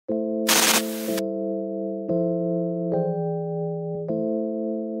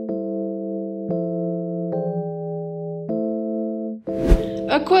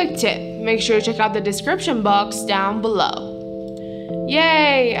A quick tip, make sure to check out the description box down below.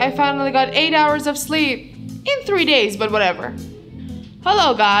 Yay, I finally got 8 hours of sleep. In 3 days, but whatever.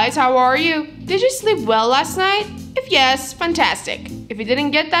 Hello guys, how are you? Did you sleep well last night? If yes, fantastic. If you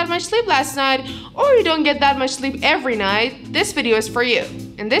didn't get that much sleep last night, or you don't get that much sleep every night, this video is for you.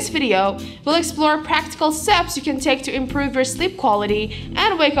 In this video, we'll explore practical steps you can take to improve your sleep quality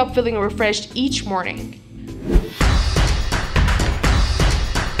and wake up feeling refreshed each morning.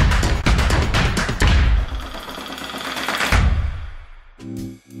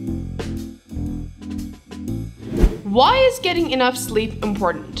 Why is getting enough sleep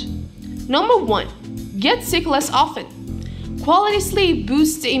important? Number 1. Get sick less often. Quality sleep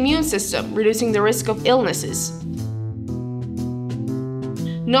boosts the immune system, reducing the risk of illnesses.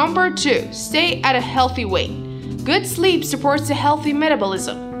 Number 2. Stay at a healthy weight. Good sleep supports a healthy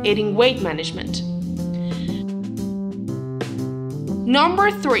metabolism, aiding weight management. Number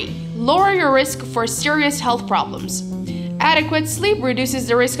 3. Lower your risk for serious health problems. Adequate sleep reduces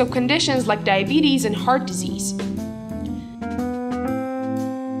the risk of conditions like diabetes and heart disease.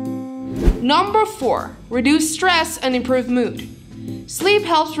 Number 4. Reduce stress and improve mood. Sleep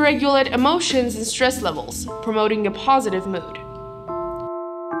helps regulate emotions and stress levels, promoting a positive mood.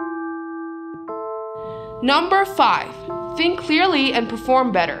 Number 5. Think clearly and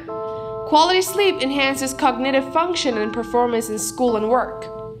perform better. Quality sleep enhances cognitive function and performance in school and work.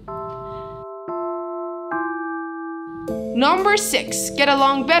 Number 6. Get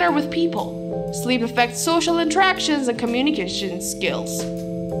along better with people. Sleep affects social interactions and communication skills.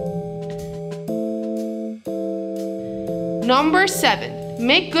 Number 7.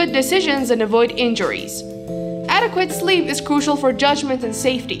 Make good decisions and avoid injuries. Adequate sleep is crucial for judgment and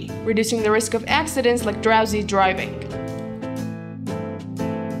safety, reducing the risk of accidents like drowsy driving.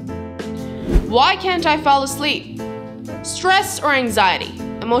 Why can't I fall asleep? Stress or anxiety.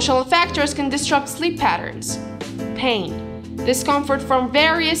 Emotional factors can disrupt sleep patterns. Pain. Discomfort from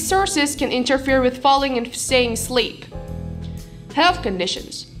various sources can interfere with falling and staying asleep. Health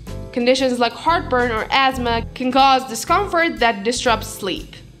conditions. Conditions like heartburn or asthma can cause discomfort that disrupts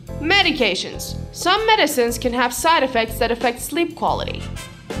sleep. Medications. Some medicines can have side effects that affect sleep quality.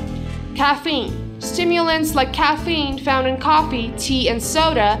 Caffeine. Stimulants like caffeine found in coffee, tea, and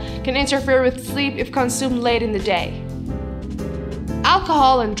soda can interfere with sleep if consumed late in the day.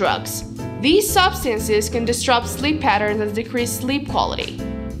 Alcohol and drugs. These substances can disrupt sleep patterns and decrease sleep quality.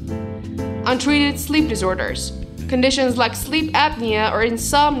 Untreated sleep disorders. Conditions like sleep apnea or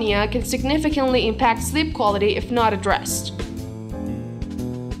insomnia can significantly impact sleep quality if not addressed.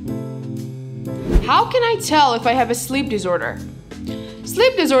 How can I tell if I have a sleep disorder?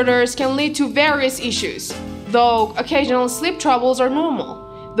 Sleep disorders can lead to various issues, though occasional sleep troubles are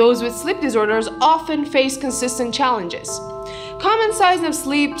normal. Those with sleep disorders often face consistent challenges. Common signs of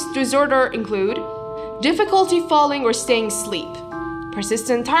sleep disorder include difficulty falling or staying asleep,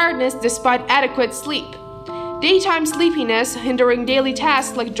 persistent tiredness despite adequate sleep, daytime sleepiness hindering daily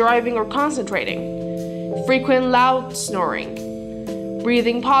tasks like driving or concentrating, frequent loud snoring,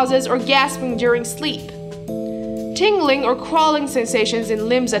 breathing pauses or gasping during sleep, tingling or crawling sensations in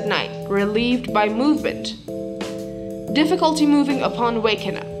limbs at night, relieved by movement, difficulty moving upon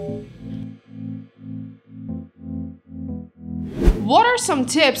waking up. What are some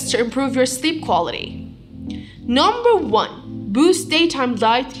tips to improve your sleep quality? Number 1. Boost daytime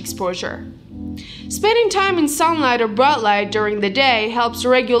light exposure. Spending time in sunlight or bright light during the day helps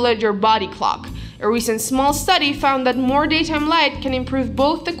regulate your body clock. A recent small study found that more daytime light can improve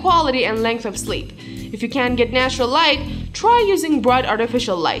both the quality and length of sleep. If you can't get natural light, try using bright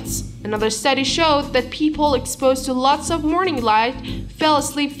artificial lights. Another study showed that people exposed to lots of morning light fell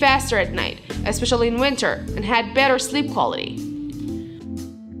asleep faster at night, especially in winter, and had better sleep quality.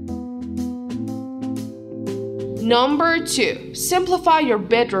 Number 2. Simplify your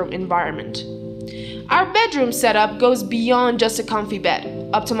bedroom environment. Our bedroom setup goes beyond just a comfy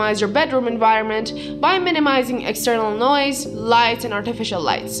bed. Optimize your bedroom environment by minimizing external noise, lights, and artificial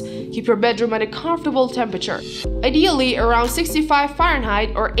lights. Keep your bedroom at a comfortable temperature, ideally around 65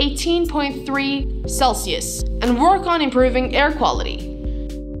 Fahrenheit or 18.3 Celsius, and work on improving air quality.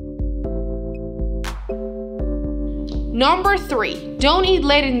 Number 3. Don't eat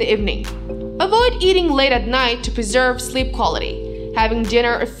late in the evening. Avoid eating late at night to preserve sleep quality. Having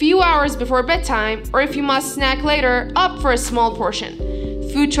dinner a few hours before bedtime, or if you must snack later, opt for a small portion.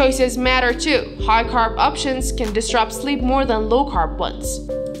 Food choices matter too. High-carb options can disrupt sleep more than low-carb ones.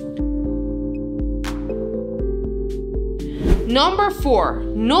 Number 4.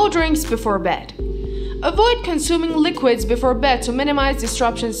 No drinks before bed. Avoid consuming liquids before bed to minimize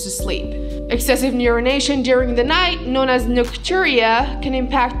disruptions to sleep. Excessive urination during the night, known as nocturia, can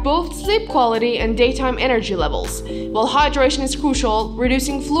impact both sleep quality and daytime energy levels. While hydration is crucial,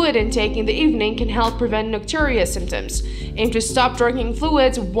 reducing fluid intake in the evening can help prevent nocturia symptoms. Aim to stop drinking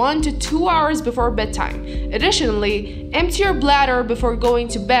fluids 1 to 2 hours before bedtime. Additionally, empty your bladder before going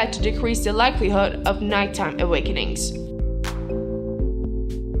to bed to decrease the likelihood of nighttime awakenings.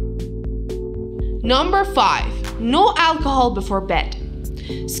 Number 5. No alcohol before bed.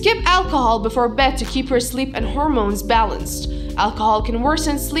 Skip alcohol before bed to keep your sleep and hormones balanced. Alcohol can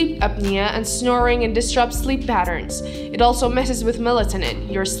worsen sleep apnea and snoring and disrupt sleep patterns. It also messes with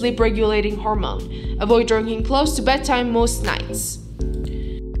melatonin, your sleep-regulating hormone. Avoid drinking close to bedtime most nights.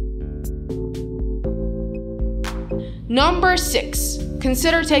 Number 6.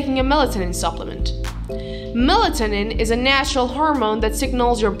 Consider taking a melatonin supplement. Melatonin is a natural hormone that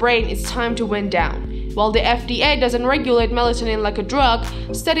signals your brain it's time to wind down. While the FDA doesn't regulate melatonin like a drug,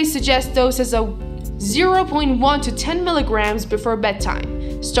 studies suggest doses of 0.1 to 10 milligrams before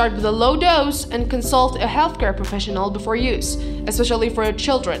bedtime. Start with a low dose and consult a healthcare professional before use, especially for your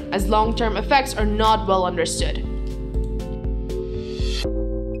children, as long-term effects are not well understood.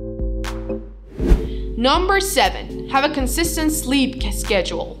 Number 7. Have a consistent sleep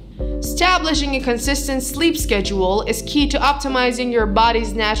schedule. Establishing a consistent sleep schedule is key to optimizing your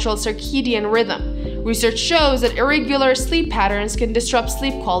body's natural circadian rhythm. Research shows that irregular sleep patterns can disrupt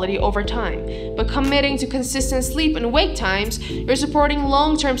sleep quality over time. By committing to consistent sleep and wake times, you're supporting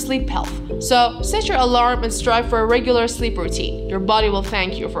long-term sleep health. So, set your alarm and strive for a regular sleep routine. Your body will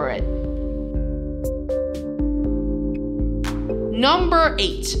thank you for it. Number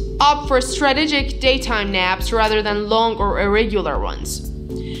 8. Opt for strategic daytime naps rather than long or irregular ones.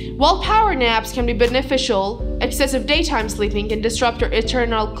 While power naps can be beneficial, excessive daytime sleeping can disrupt your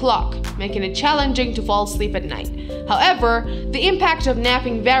internal clock, making it challenging to fall asleep at night. However, the impact of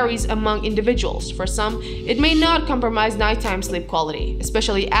napping varies among individuals. For some, it may not compromise nighttime sleep quality,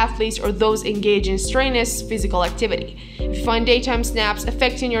 especially athletes or those engaged in strenuous physical activity. If you find daytime naps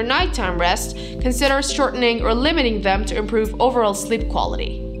affecting your nighttime rest, consider shortening or limiting them to improve overall sleep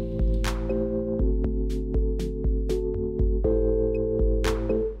quality.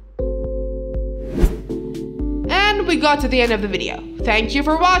 We got to the end of the video. Thank you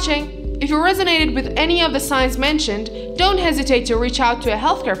for watching. If you resonated with any of the signs mentioned, don't hesitate to reach out to a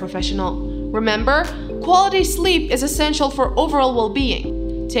healthcare professional. Remember, quality sleep is essential for overall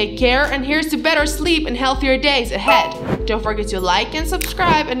well-being. Take care, and here's to better sleep and healthier days ahead. Don't forget to like and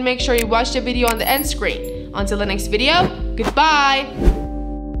subscribe, and make sure you watch the video on the end screen. Until the next video, goodbye!